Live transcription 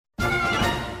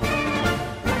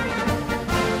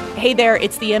Hey there,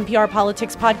 it's the NPR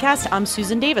Politics Podcast. I'm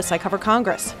Susan Davis. I cover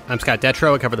Congress. I'm Scott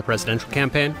Detrow. I cover the presidential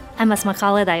campaign. I'm Asma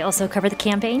Khalid. I also cover the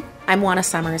campaign. I'm Juana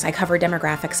Summers. I cover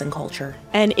demographics and culture.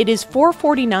 And it is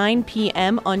 4:49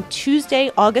 p.m. on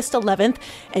Tuesday, August 11th,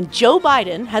 and Joe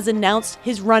Biden has announced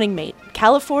his running mate,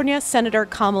 California Senator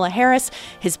Kamala Harris.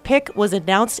 His pick was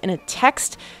announced in a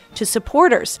text to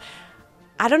supporters.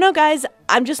 I don't know, guys.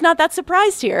 I'm just not that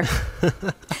surprised here.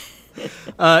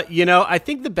 I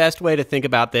think the best way to think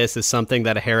about this is something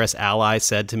that a Harris ally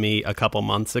said to me a couple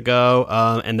months ago,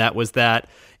 and that was that,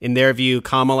 in their view,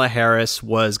 Kamala Harris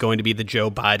was going to be the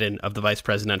Joe Biden of the vice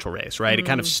presidential race, right? It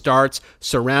kind of starts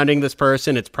surrounding this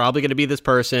person. It's probably going to be this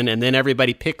person, and then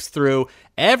everybody picks through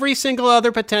every single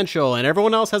other potential, and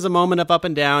everyone else has a moment of up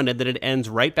and down, and then it ends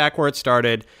right back where it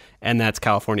started, and that's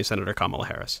California Senator Kamala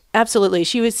Harris. Absolutely.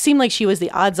 Seemed like she was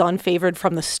the odds-on favorite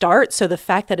from the start, so the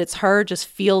fact that it's her just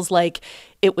feels like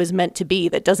it was meant to be.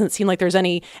 That doesn't seem like there's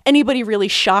anybody really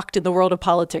shocked in the world of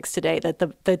politics today that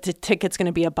the ticket's going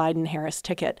to be a Biden-Harris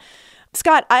ticket.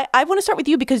 Scott, I want to start with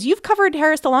you because you've covered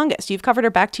Harris the longest. You've covered her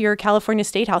back to your California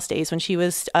State House days when she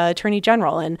was Attorney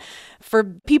General. And for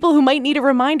people who might need a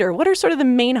reminder, what are sort of the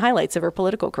main highlights of her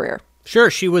political career?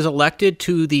 Sure. She was elected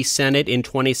to the Senate in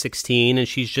 2016, and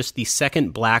she's just the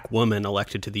second black woman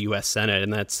elected to the U.S. Senate,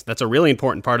 and that's a really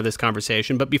important part of this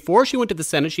conversation. But before she went to the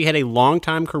Senate, she had a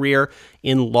long-time career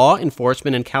in law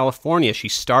enforcement in California. She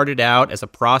started out as a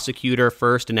prosecutor,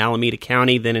 first in Alameda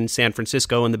County, then in San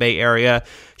Francisco in the Bay Area.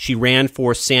 She ran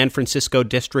for San Francisco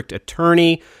District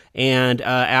Attorney, and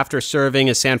after serving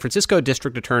as San Francisco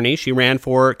District Attorney, she ran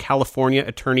for California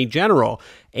Attorney General.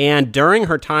 And during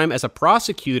her time as a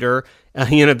prosecutor,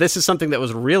 this is something that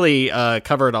was really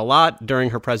covered a lot during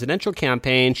her presidential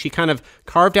campaign. She kind of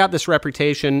carved out this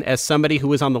reputation as somebody who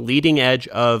was on the leading edge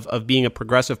of being a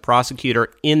progressive prosecutor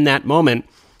in that moment.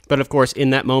 But of course,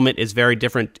 in that moment is very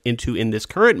different in this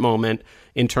current moment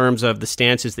in terms of the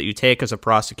stances that you take as a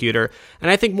prosecutor. And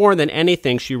I think more than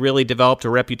anything, she really developed a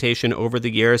reputation over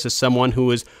the years as someone who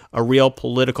was a real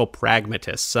political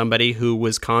pragmatist, somebody who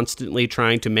was constantly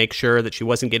trying to make sure that she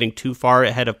wasn't getting too far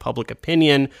ahead of public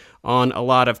opinion on a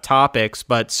lot of topics,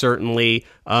 but certainly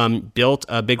built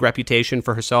a big reputation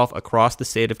for herself across the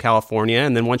state of California.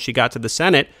 And then once she got to the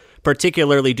Senate,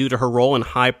 particularly due to her role in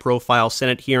high-profile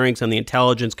Senate hearings on the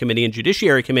Intelligence Committee and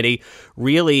Judiciary Committee,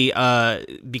 really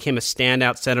became a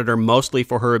standout senator, mostly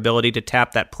for her ability to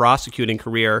tap that prosecuting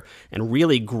career and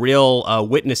really grill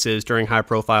witnesses during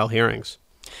high-profile hearings.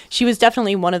 She was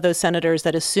definitely one of those senators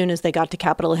that as soon as they got to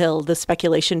Capitol Hill, the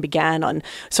speculation began on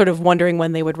sort of wondering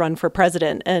when they would run for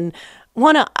president. And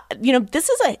this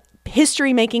is a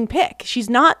history-making pick. She's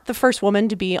not the first woman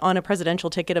to be on a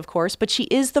presidential ticket, of course, but she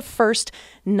is the first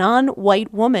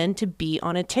non-white woman to be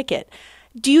on a ticket.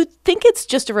 Do you think it's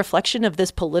just a reflection of this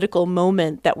political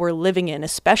moment that we're living in,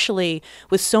 especially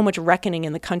with so much reckoning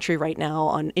in the country right now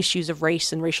on issues of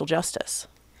race and racial justice?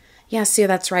 Yeah, Sue,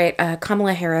 that's right.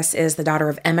 Kamala Harris is the daughter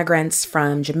of immigrants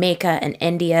from Jamaica and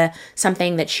India,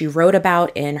 something that she wrote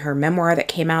about in her memoir that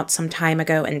came out some time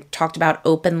ago and talked about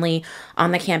openly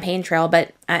on the campaign trail.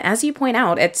 But as you point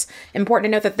out, it's important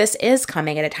to note that this is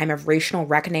coming at a time of racial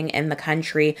reckoning in the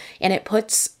country, and it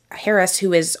puts Harris,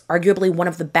 who is arguably one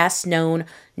of the best known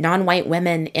non-white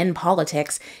women in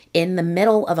politics, in the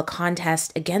middle of a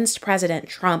contest against President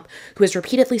Trump, who has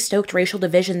repeatedly stoked racial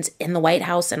divisions in the White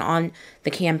House and on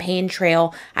the campaign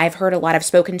trail. I've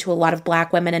spoken to a lot of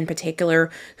black women in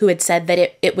particular who had said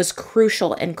that it was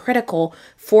crucial and critical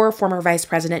for former Vice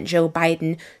President Joe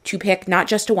Biden to pick not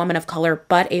just a woman of color,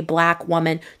 but a black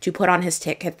woman to put on his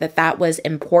ticket, that was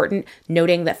important,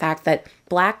 noting the fact that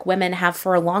black women have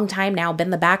for a long time now been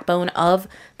the backbone of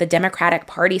the Democratic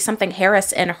Party, something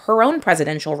Harris in her own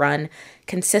presidential run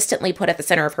consistently put at the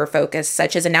center of her focus,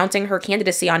 such as announcing her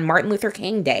candidacy on Martin Luther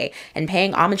King Day and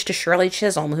paying homage to Shirley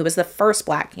Chisholm, who was the first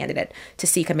black candidate to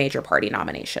seek a major party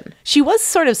nomination. She was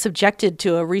sort of subjected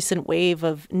to a recent wave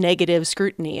of negative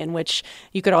scrutiny in which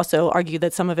you could also argue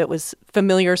that some of it was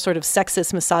familiar sort of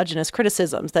sexist, misogynist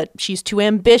criticisms, that she's too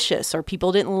ambitious or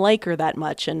people didn't like her that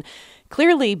much. And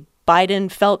clearly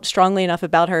Biden felt strongly enough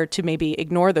about her to maybe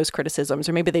ignore those criticisms,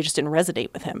 or maybe they just didn't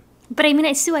resonate with him. But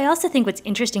Sue, I also think what's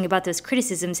interesting about those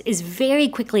criticisms is very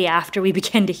quickly after we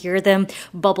began to hear them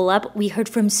bubble up, we heard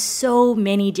from so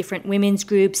many different women's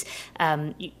groups,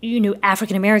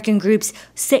 African-American groups,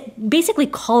 basically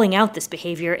calling out this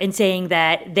behavior and saying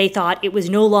that they thought it was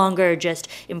no longer just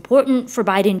important for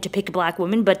Biden to pick a black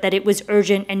woman, but that it was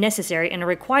urgent and necessary and a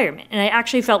requirement. And I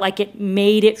actually felt like it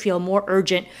made it feel more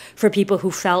urgent for people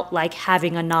who felt like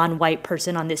having a non-white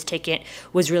person on this ticket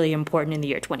was really important in the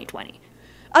year 2020.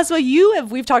 Asma,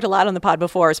 we've talked a lot on the pod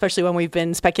before, especially when we've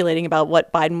been speculating about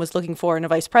what Biden was looking for in a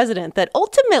vice president, that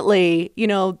ultimately,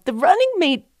 the running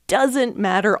mate doesn't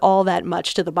matter all that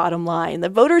much to the bottom line. The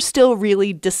voters still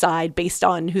really decide based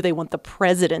on who they want the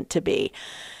president to be.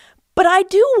 But I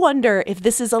do wonder if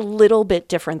this is a little bit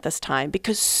different this time,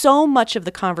 because so much of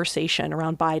the conversation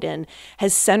around Biden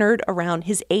has centered around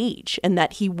his age and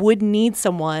that he would need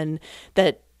someone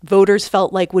that voters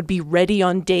felt like would be ready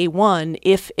on day one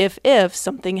if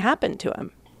something happened to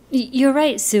him. You're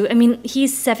right, Sue. I mean,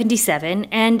 he's 77,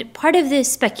 and part of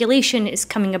this speculation is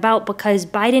coming about because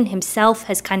Biden himself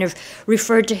has kind of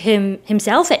referred to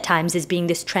himself at times as being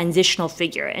this transitional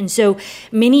figure. And so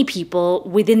many people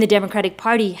within the Democratic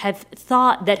Party have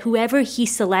thought that whoever he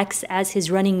selects as his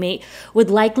running mate would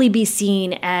likely be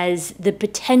seen as the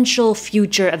potential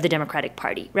future of the Democratic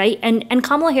Party, right? And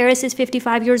Kamala Harris is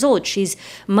 55 years old. She's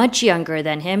much younger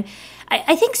than him.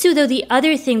 I think, Sue, though, the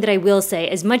other thing that I will say,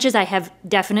 as much as I have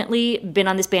definitely been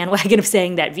on this bandwagon of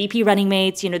saying that VP running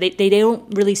mates, they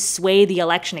don't really sway the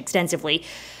election extensively,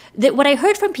 that what I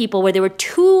heard from people where there were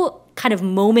two kind of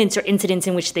moments or incidents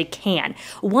in which they can.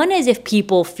 One is if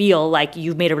people feel like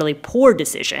you've made a really poor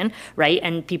decision, right?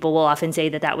 And people will often say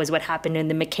that that was what happened in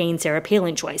the McCain-Sarah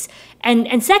Palin choice.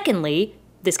 And secondly,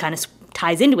 this kind of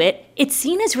ties into it, it's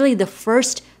seen as really the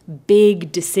first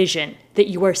big decision that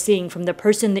you are seeing from the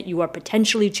person that you are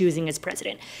potentially choosing as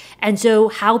president. And so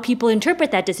how people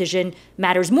interpret that decision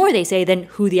matters more, they say, than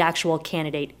who the actual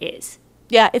candidate is.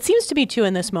 Yeah, it seems to be, too,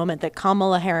 in this moment that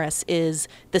Kamala Harris is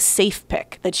the safe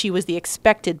pick, that she was the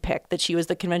expected pick, that she was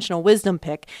the conventional wisdom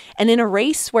pick. And in a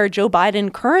race where Joe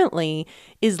Biden currently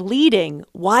is leading,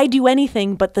 why do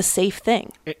anything but the safe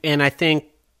thing? And I think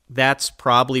that's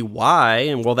probably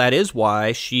why, that is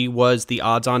why she was the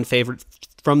odds-on favorite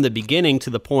from the beginning, to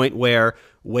the point where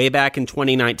way back in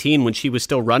 2019, when she was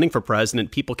still running for president,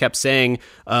 people kept saying,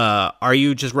 are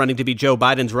you just running to be Joe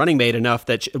Biden's running mate enough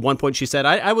that at one point she said,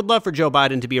 I would love for Joe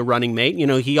Biden to be a running mate.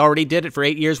 He already did it for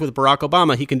 8 years with Barack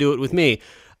Obama. He can do it with me.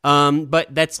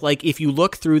 But that's like, if you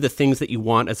look through the things that you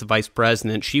want as a vice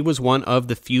president, she was one of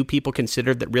the few people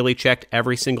considered that really checked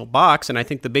every single box. And I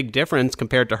think the big difference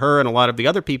compared to her and a lot of the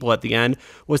other people at the end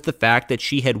was the fact that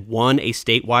she had won a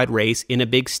statewide race in a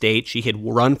big state. She had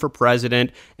run for president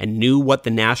and knew what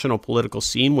the national political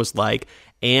scene was like.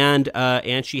 And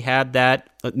she had that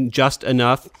just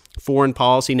enough foreign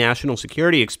policy, national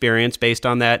security experience based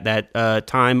on that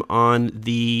time on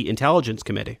the Intelligence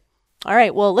Committee. All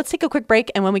right, well, let's take a quick break,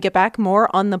 and when we get back, more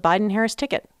on the Biden-Harris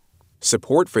ticket.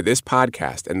 Support for this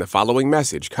podcast and the following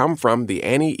message come from the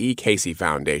Annie E. Casey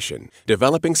Foundation,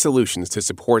 developing solutions to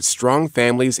support strong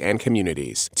families and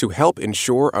communities to help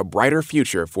ensure a brighter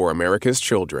future for America's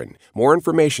children. More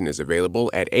information is available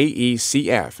at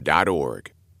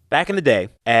aecf.org. Back in the day,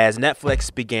 as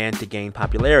Netflix began to gain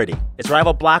popularity, its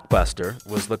rival Blockbuster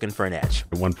was looking for an edge.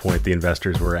 At one point, the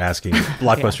investors were asking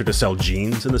Blockbuster to sell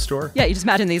jeans in the store. Yeah, you just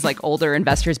imagine these older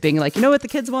investors being like, you know what the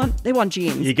kids want? They want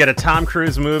jeans. You get a Tom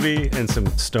Cruise movie and some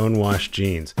stonewashed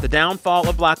jeans. The downfall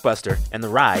of Blockbuster and the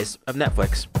rise of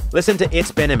Netflix. Listen to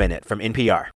It's Been a Minute from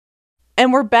NPR.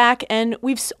 And we're back, and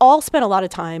we've all spent a lot of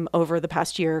time over the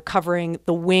past year covering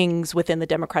the wings within the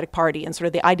Democratic Party and sort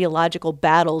of the ideological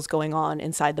battles going on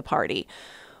inside the party.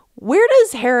 Where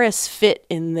does Harris fit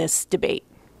in this debate?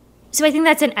 So I think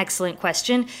that's an excellent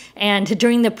question. And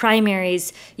during the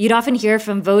primaries, you'd often hear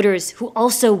from voters who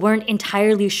also weren't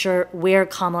entirely sure where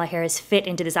Kamala Harris fit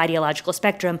into this ideological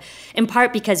spectrum, in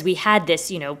part because we had this,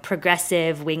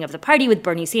 progressive wing of the party with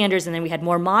Bernie Sanders, and then we had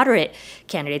more moderate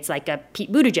candidates like a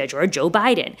Pete Buttigieg or a Joe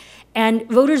Biden. And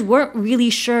voters weren't really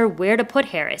sure where to put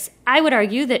Harris. I would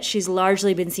argue that she's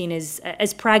largely been seen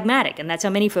as pragmatic, and that's how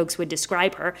many folks would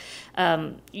describe her.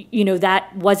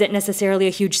 That wasn't necessarily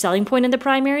a huge selling point in the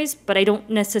primaries, but I don't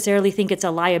necessarily think it's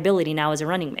a liability now as a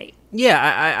running mate.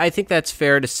 Yeah, I think that's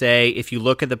fair to say. If you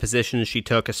look at the positions she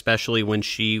took, especially when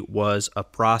she was a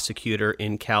prosecutor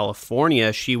in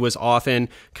California, she was often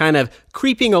kind of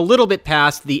creeping a little bit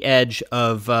past the edge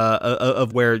of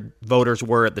where voters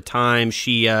were at the time.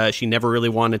 She never really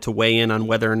wanted to weigh in on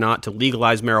whether or not to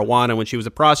legalize marijuana when she was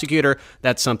a prosecutor.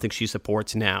 That's something she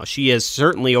supports now. She has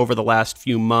certainly, over the last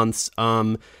few months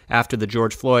after the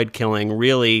George Floyd killing,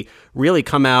 really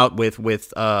come out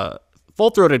with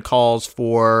full-throated calls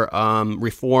for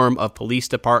reform of police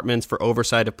departments, for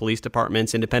oversight of police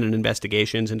departments, independent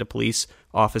investigations into police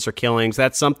officer killings.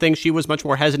 That's something she was much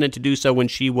more hesitant to do so when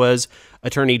she was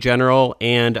attorney general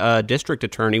and district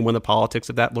attorney, when the politics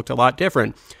of that looked a lot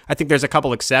different. I think there's a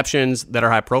couple exceptions that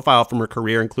are high profile from her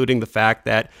career, including the fact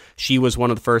that she was one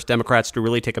of the first Democrats to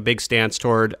really take a big stance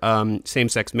toward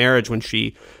same-sex marriage when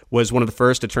she was one of the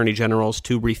first attorney generals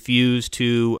to refuse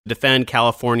to defend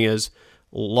California's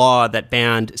law that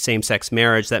banned same-sex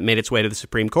marriage that made its way to the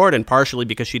Supreme Court, and partially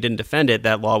because she didn't defend it,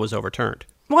 that law was overturned.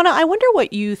 Juana, I wonder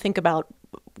what you think about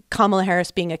Kamala Harris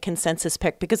being a consensus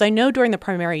pick, because I know during the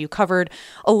primary you covered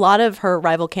a lot of her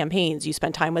rival campaigns. You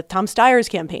spent time with Tom Steyer's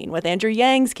campaign, with Andrew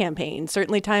Yang's campaign,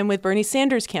 certainly time with Bernie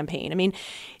Sanders' campaign. I mean,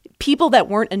 people that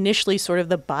weren't initially sort of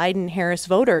the Biden-Harris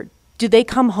voter, do they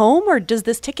come home, or does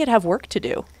this ticket have work to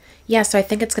do? Yeah, so I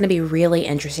think it's going to be really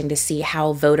interesting to see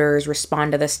how voters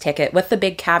respond to this ticket, with the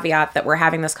big caveat that we're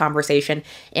having this conversation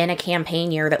in a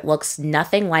campaign year that looks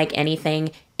nothing like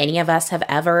anything any of us have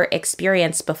ever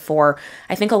experienced before.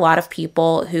 I think a lot of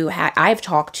people who I've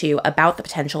talked to about the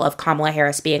potential of Kamala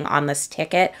Harris being on this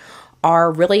ticket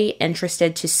are really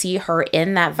interested to see her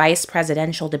in that vice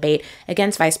presidential debate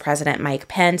against Vice President Mike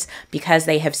Pence, because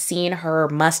they have seen her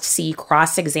must-see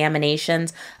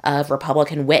cross-examinations of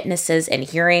Republican witnesses and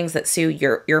hearings that, Sue,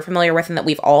 you're familiar with and that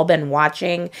we've all been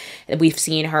watching. We've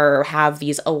seen her have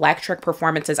these electric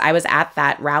performances. I was at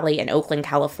that rally in Oakland,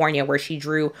 California, where she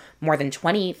drew more than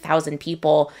 20,000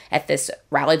 people at this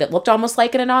rally that looked almost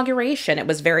like an inauguration. It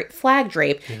was very flag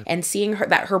draped, and seeing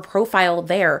her profile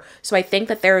there. So I think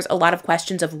that there's a lot of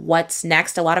questions of what's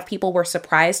next. A lot of people were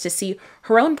surprised to see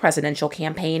her own presidential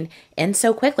campaign end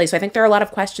so quickly. So I think there are a lot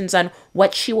of questions on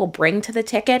what she will bring to the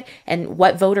ticket and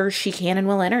what voters she can and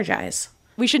will energize.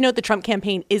 We should note the Trump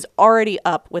campaign is already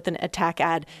up with an attack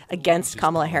ad against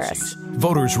Kamala Harris.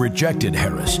 Voters rejected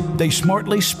Harris. They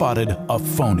smartly spotted a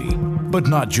phony. But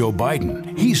not Joe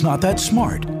Biden. He's not that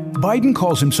smart. Biden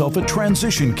calls himself a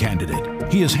transition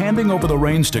candidate. He is handing over the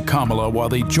reins to Kamala while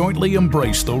they jointly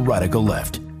embrace the radical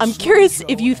left. I'm curious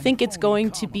if you think it's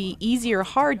going to be easy or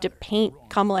hard to paint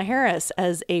Kamala Harris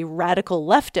as a radical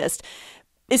leftist,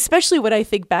 especially when I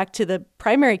think back to the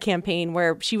primary campaign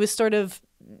where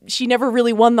she never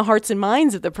really won the hearts and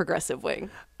minds of the progressive wing.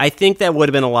 I think that would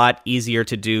have been a lot easier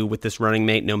to do with this running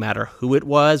mate, no matter who it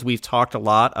was. We've talked a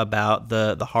lot about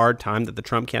the hard time that the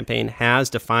Trump campaign has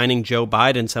defining Joe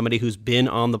Biden, somebody who's been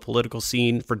on the political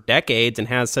scene for decades and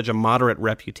has such a moderate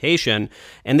reputation.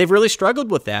 And they've really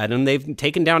struggled with that. And they've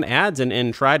taken down ads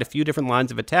and tried a few different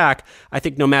lines of attack. I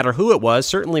think no matter who it was,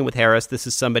 certainly with Harris, this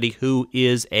is somebody who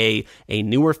is a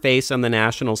newer face on the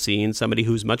national scene, somebody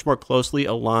who's much more closely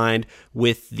aligned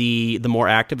with the more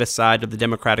activist side of the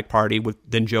Democratic Party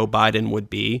than Joe Biden would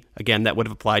be. Again, that would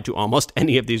have applied to almost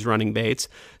any of these running mates.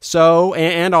 So,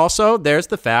 and also there's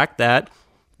the fact that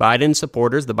Biden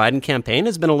supporters, the Biden campaign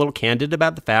has been a little candid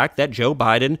about the fact that Joe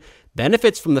Biden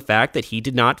benefits from the fact that he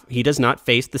does not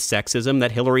face the sexism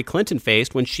that Hillary Clinton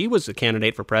faced when she was a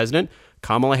candidate for president.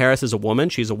 Kamala Harris is a woman.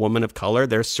 She's a woman of color.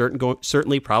 There's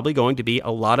certainly probably going to be a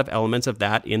lot of elements of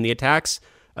that in the attacks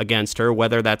against her,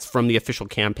 whether that's from the official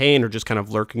campaign or just kind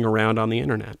of lurking around on the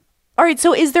internet. All right.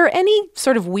 So is there any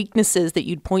sort of weaknesses that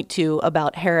you'd point to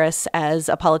about Harris as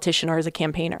a politician or as a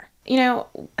campaigner? You know,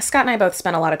 Scott and I both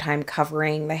spent a lot of time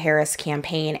covering the Harris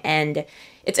campaign, and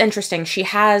it's interesting. She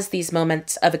has these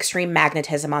moments of extreme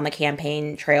magnetism on the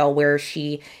campaign trail where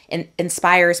she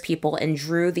inspires people and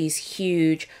drew these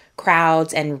huge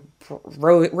crowds and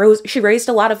she raised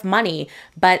a lot of money,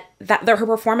 but her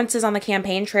performances on the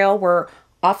campaign trail were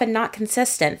often not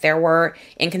consistent. There were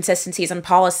inconsistencies in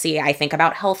policy. I think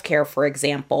about healthcare, for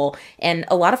example. And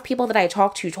a lot of people that I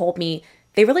talked to told me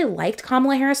they really liked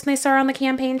Kamala Harris when they saw her on the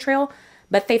campaign trail,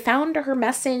 but they found her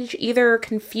message either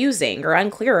confusing or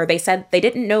unclear. They said they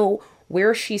didn't know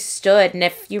where she stood. And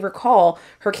if you recall,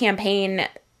 her campaign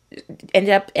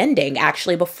ended up ending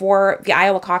actually before the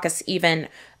Iowa caucus even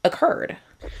occurred.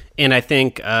 And I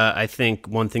think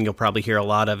one thing you'll probably hear a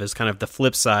lot of is kind of the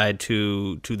flip side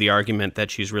to the argument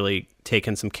that she's really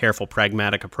taken some careful,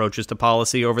 pragmatic approaches to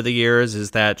policy over the years,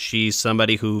 is that she's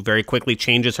somebody who very quickly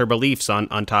changes her beliefs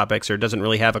on topics or doesn't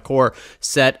really have a core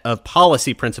set of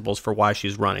policy principles for why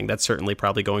she's running. That's certainly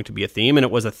probably going to be a theme, and it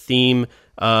was a theme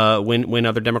when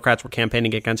other Democrats were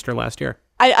campaigning against her last year.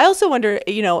 I also wonder,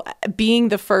 being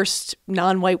the first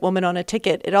non-white woman on a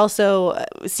ticket, it also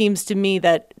seems to me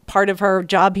that part of her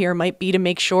job here might be to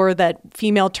make sure that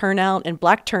female turnout and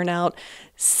black turnout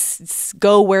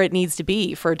go where it needs to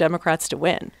be for Democrats to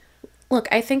win. Look,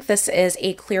 I think this is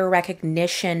a clear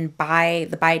recognition by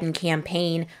the Biden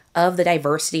campaign of the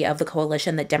diversity of the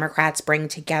coalition that Democrats bring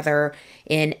together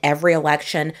in every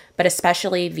election, but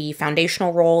especially the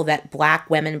foundational role that Black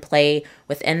women play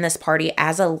within this party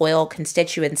as a loyal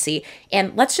constituency.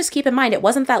 And let's just keep in mind, it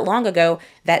wasn't that long ago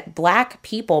that Black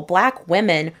people, Black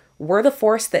women, were the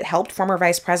force that helped former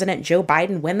Vice President Joe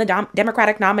Biden win the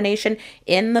Democratic nomination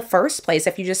in the first place.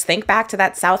 If you just think back to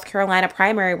that South Carolina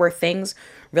primary where things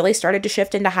really started to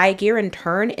shift into high gear and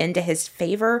turn into his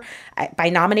favor by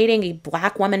nominating a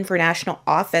Black woman for national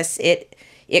office,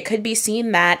 it could be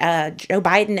seen that Joe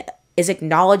Biden is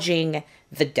acknowledging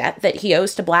the debt that he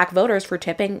owes to Black voters for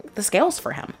tipping the scales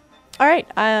for him. All right,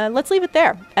 let's leave it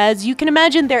there. As you can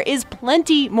imagine, there is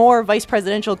plenty more vice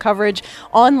presidential coverage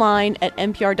online at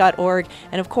npr.org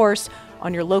and, of course,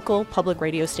 on your local public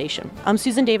radio station. I'm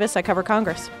Susan Davis. I cover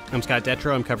Congress. I'm Scott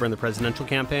Detrow. I'm covering the presidential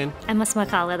campaign. I'm Asma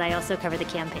Khalid. I also cover the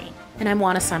campaign. And I'm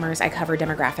Juana Summers. I cover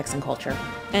demographics and culture.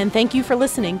 And thank you for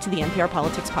listening to the NPR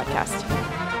Politics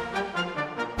Podcast.